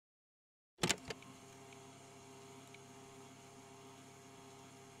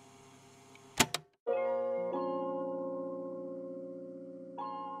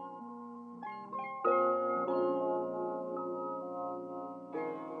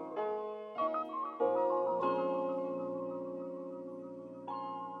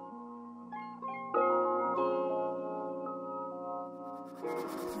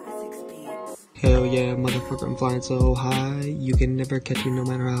Hell yeah, motherfucker, I'm flying so high. You can never catch me no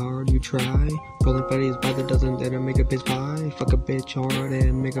matter how hard you try. Rolling fatties by the dozen, then I make a bitch pie. Fuck a bitch hard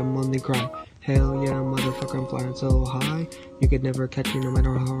and make a money cry. Hell yeah, motherfucker, I'm flying so high. You can never catch me no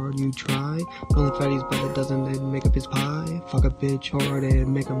matter how hard you try. Rolling fatties by the dozen, then make a bitch pie. Fuck a bitch hard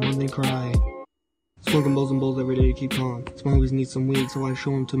and make a money cry. Smoking bowls and bowls every day to keep calm. Some always need some weed, so I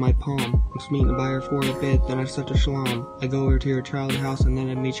show them to my palm. I'm just meeting a buyer for a bit, then I start to shalom. I go over to your child's house and then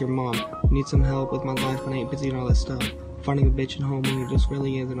I meet your mom. Need some help with my life, but I ain't busy and all that stuff. Finding a bitch at home when it just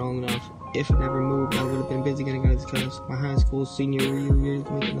really isn't all enough. If it never moved, I would've been busy getting out of these cuffs. My high school senior year is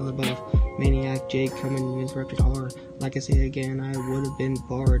making another buff. Maniac J coming and interrupted hard. Like I say again, I would've been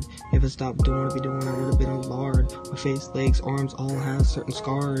barred. If I stopped doing what I be doing, I would've been a lard. My face, legs, arms all have certain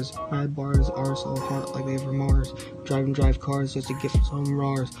scars. My bars are so hot like they from Mars. Drive cars just to get some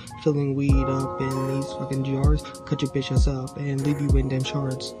rars. Filling weed up in these fucking jars. Cut your bitch ass up and leave you in damn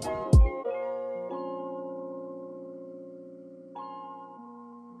shards.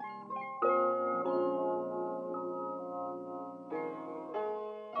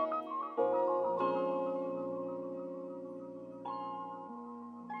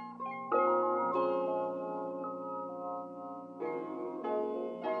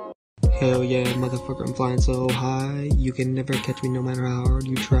 Hell yeah, motherfucker, I'm flying so high. You can never catch me no matter how hard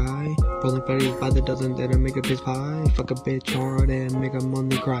you try. Rolling fatties by the dozen, then I make a bitch pie. Fuck a bitch hard and make a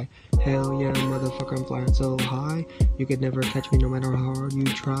money cry. Hell yeah, motherfucker, I'm flying so high. You can never catch me no matter how hard you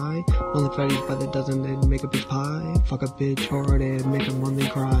try. Rolling fatties by the dozen, then make a bitch pie. Fuck a bitch hard and make a money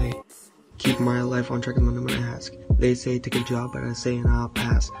cry. Keep my life on track and money when I ask. They say take a job, but I say and I'll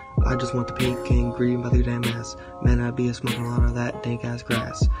pass. I just want the pink and green by the damn ass. Man, I be smoking a lot of that dank ass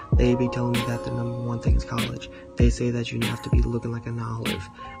grass. They be telling me that the #1 thing is college. They say that you have to be looking like an olive.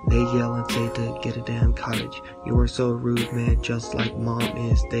 They yell and say to get a damn cottage. You are so rude, man, just like mom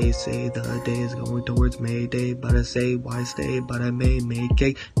is. They say the day is going towards Mayday, but I say why stay, but I may make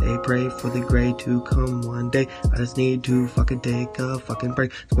cake. They pray for the gray to come one day. I just need to fucking take a fucking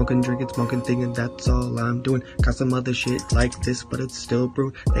break. Smoking, drinking, smoking, thinking that's all I'm doing. Got some other shit like this, but it's still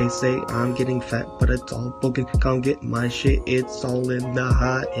brewing. They say I'm getting fat, but it's all broken. Come get my shit, it's all in the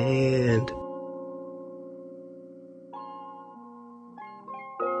hot end.